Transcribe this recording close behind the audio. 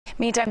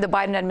Meantime, the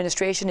Biden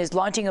administration is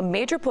launching a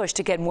major push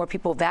to get more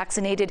people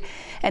vaccinated,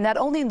 and not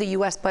only in the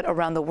U.S. but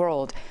around the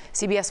world.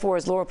 CBS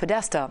 4's Laura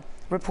Podesta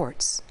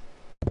reports.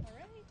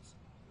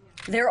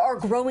 There are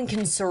growing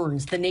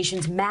concerns the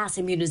nation's mass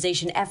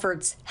immunization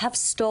efforts have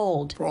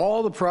stalled. For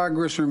all the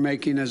progress we're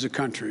making as a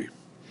country,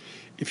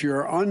 if you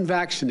are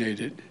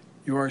unvaccinated,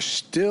 you are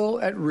still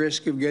at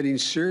risk of getting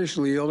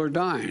seriously ill or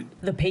dying.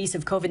 The pace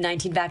of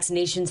COVID-19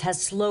 vaccinations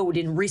has slowed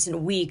in recent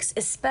weeks,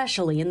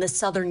 especially in the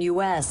southern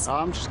U.S.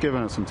 I'm just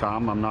giving it some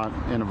time. I'm not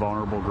in a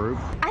vulnerable group.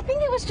 I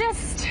think it was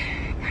just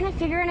kind of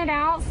figuring it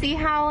out, see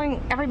how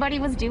everybody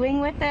was doing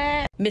with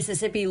it.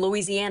 Mississippi,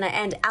 Louisiana,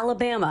 and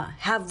Alabama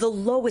have the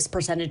lowest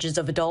percentages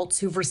of adults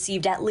who've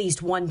received at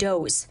least one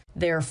dose.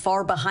 They're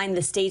far behind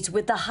the states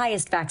with the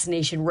highest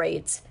vaccination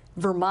rates: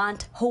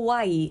 Vermont,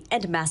 Hawaii,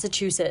 and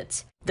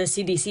Massachusetts. The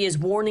CDC is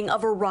warning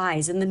of a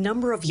rise in the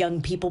number of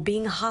young people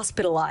being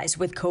hospitalized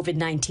with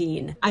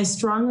COVID-19. I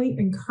strongly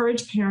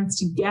encourage parents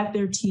to get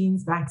their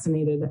teens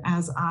vaccinated,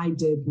 as I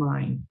did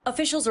mine.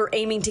 Officials are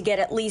aiming to get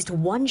at least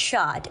one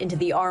shot into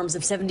the arms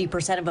of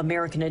 70% of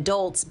American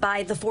adults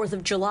by the 4th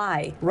of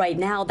July. Right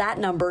now, that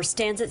number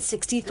stands at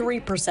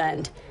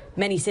 63%.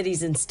 Many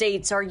cities and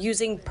states are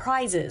using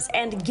prizes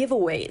and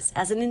giveaways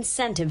as an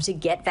incentive to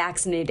get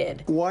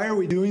vaccinated. Why are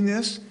we doing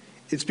this?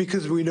 It's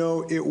because we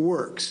know it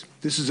works.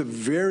 This is a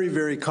very,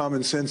 very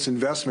common sense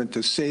investment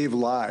to save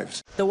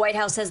lives. The White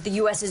House says the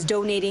U.S. is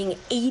donating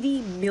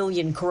 80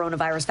 million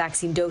coronavirus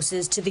vaccine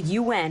doses to the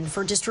UN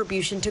for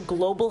distribution to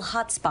global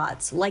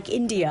hotspots like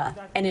India.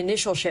 An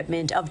initial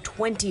shipment of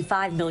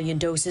 25 million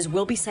doses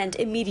will be sent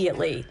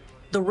immediately.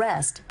 The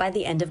rest by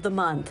the end of the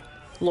month.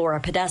 Laura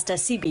Podesta,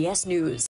 CBS News.